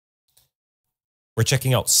We're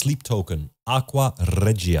checking out Sleep Token, Aqua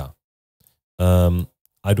Regia.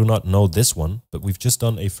 I do not know this one, but we've just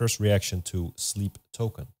done a first reaction to Sleep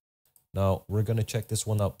Token. Now, we're going to check this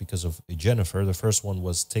one out because of Jennifer. The first one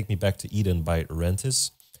was Take Me Back to Eden by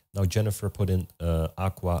Rentis. Now, Jennifer put in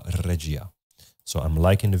Aqua Regia. So I'm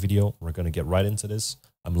liking the video. We're going to get right into this.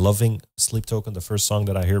 I'm loving Sleep Token. The first song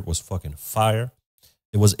that I heard was fucking fire.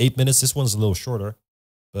 It was 8 minutes. This one's a little shorter.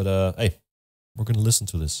 But hey, we're going to listen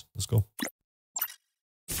to this. Let's go.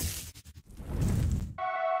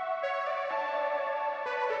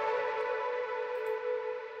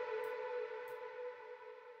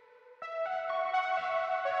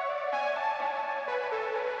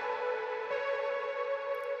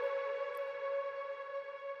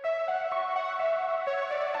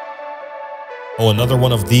 Oh, another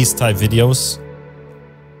one of these type videos.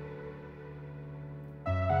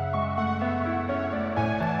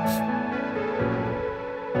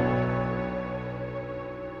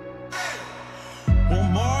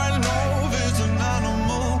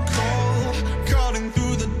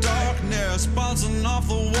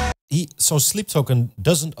 So Sleep Token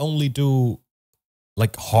doesn't only do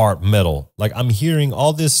like hard metal. Like I'm hearing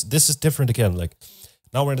all this. This is different again. Like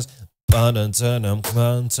now we're in this. You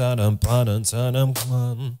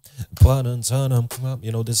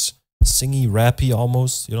know, this singy, rappy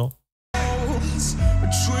almost, you know.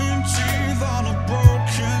 Between teeth on a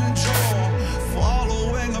broken jaw,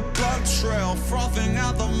 following a blood trail, frothing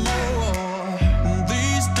out the moor.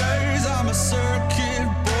 These days I'm a circuit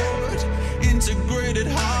board, integrated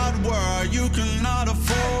hardware you cannot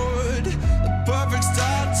afford. The perfect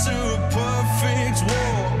start to a perfect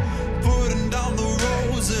war, putting down the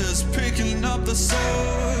roses, picking up the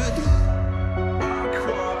sword.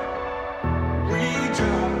 Aqua,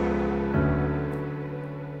 Regia.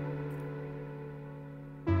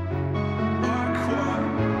 Aqua,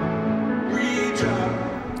 Regia.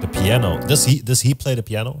 The piano. Does he play the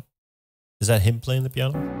piano? Is that him playing the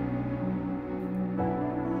piano?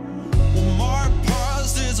 Well, my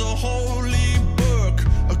past is a holy book,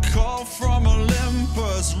 a call from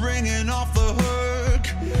Olympus, ringing off the hook.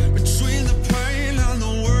 Between the pain and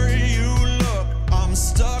the way you look, I'm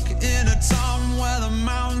stuck in a time where the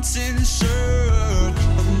mountains shook.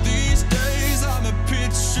 And these days I'm a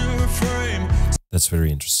picture frame. That's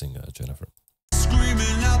very interesting, Jennifer.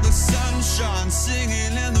 Screaming out the sunshine,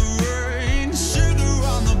 singing in the rain. Sugar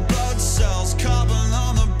on the blood cells, carbon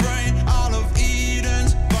on the brain. Out of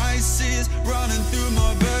Eden's vices running through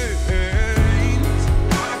my veins.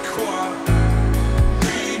 Aqua,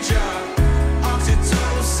 Regia,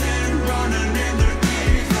 oxytocin running in the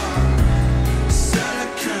ether.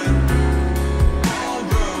 Silicon,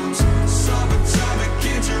 ballrooms, subatomic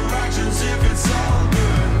interactions if it's all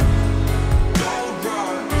good. Gold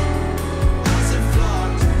rush, acid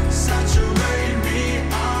flux, saturate me,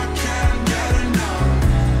 I can't get enough.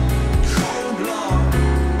 Cold blood,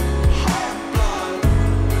 hot blood,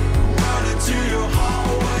 running to your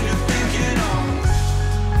heart when you're thinking of.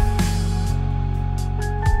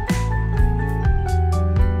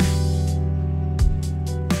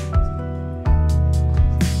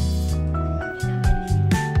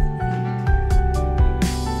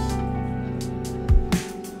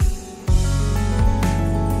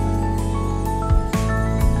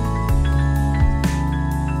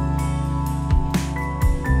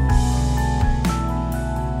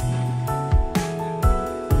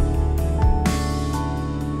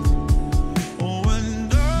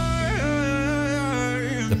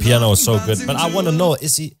 The piano is so good, but I want to know,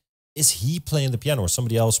 is he playing the piano or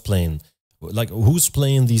somebody else playing? Like, who's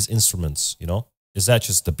playing these instruments, you know? Is that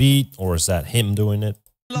just the beat or is that him doing it?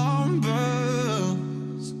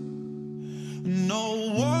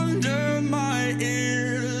 No wonder my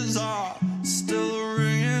ears are still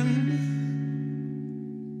ringing.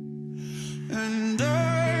 And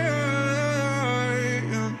I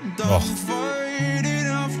don't fight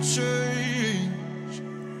enough change.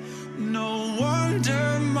 No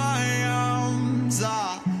wonder my arms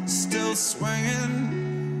are still swinging.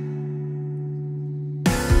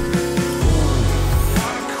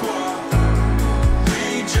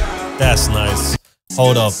 That's nice.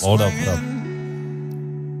 Hold up.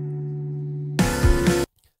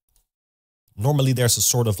 Normally there's a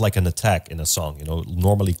sort of like an attack in a song, you know,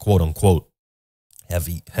 normally quote unquote,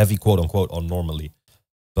 heavy quote unquote on normally.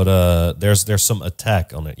 But there's some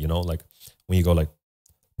attack on it, you know, like when you go like,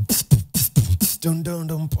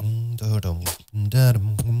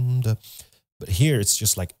 but here it's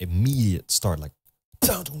just like immediate start, like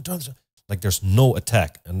there's no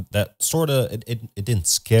attack, and that sort of it didn't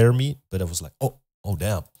scare me, but it was like, oh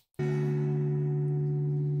damn,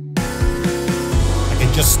 like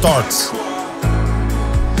it just starts.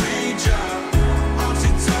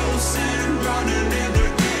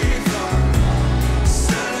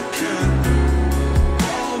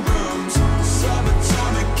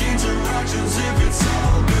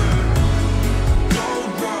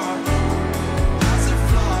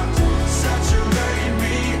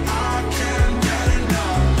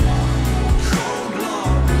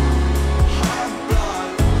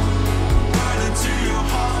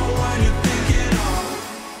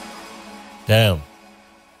 Damn.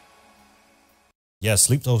 Yeah,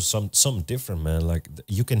 Sleep Token is something different, man. Like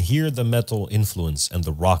you can hear the metal influence and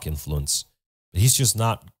the rock influence. He's just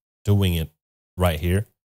not doing it right here.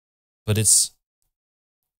 But it's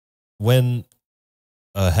when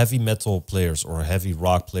heavy metal players or heavy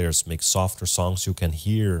rock players make softer songs, you can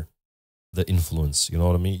hear the influence. You know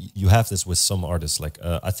what I mean? You have this with some artists. Like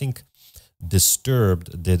I think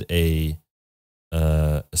Disturbed did a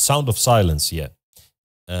Sound of Silence, yeah.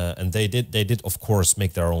 And they did of course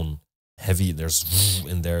make their own heavy, there's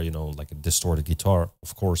in there, you know, like a distorted guitar,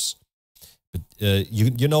 of course. But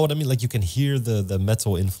you know what I mean? Like you can hear the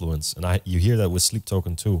metal influence, and you hear that with Sleep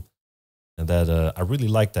Token too. And that I really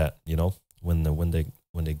like that, you know, when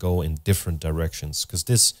they go in different directions. Because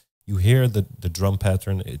this, you hear the drum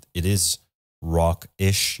pattern, it is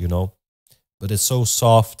rock-ish, you know, but it's so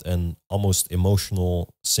soft and almost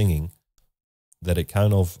emotional singing that it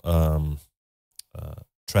kind of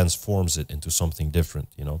transforms it into something different,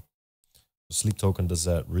 you know. Sleep Token does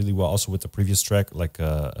that really well. Also with the previous track, like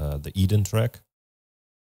the Eden track,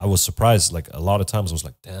 I was surprised. Like a lot of times I was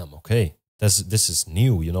like, damn, okay, this is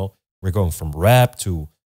new, you know. We're going from rap to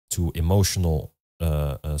emotional,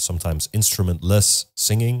 sometimes instrumentless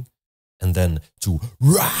singing, and then to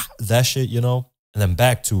rah, that shit, you know, and then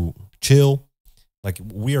back to chill. Like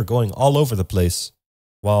we are going all over the place,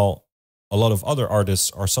 while a lot of other artists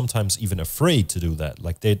are sometimes even afraid to do that.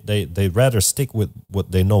 Like they'd rather stick with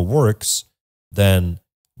what they know works than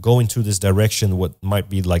go into this direction, what might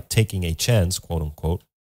be like taking a chance, quote unquote.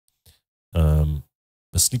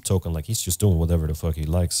 The Sleep Token, like he's just doing whatever the fuck he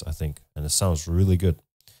likes, I think. And it sounds really good.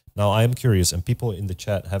 Now I am curious, and people in the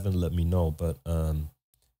chat haven't let me know, but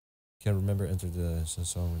can't remember enter the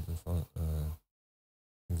song with the I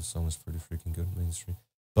think the song is pretty freaking good, mainstream.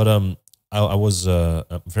 But I was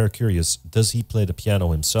very curious. Does he play the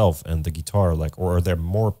piano himself and the guitar, like, or are there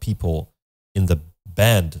more people in the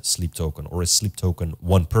band Sleep Token, or is Sleep Token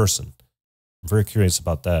one person? I'm very curious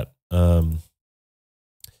about that.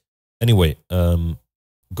 Anyway,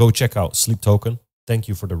 go check out Sleep Token. Thank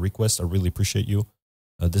you for the request. I really appreciate you.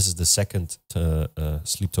 This is the second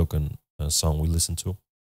Sleep Token song we listened to.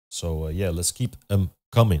 So yeah, let's keep them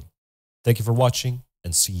coming. Thank you for watching,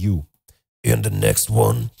 and see you in the next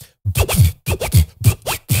one.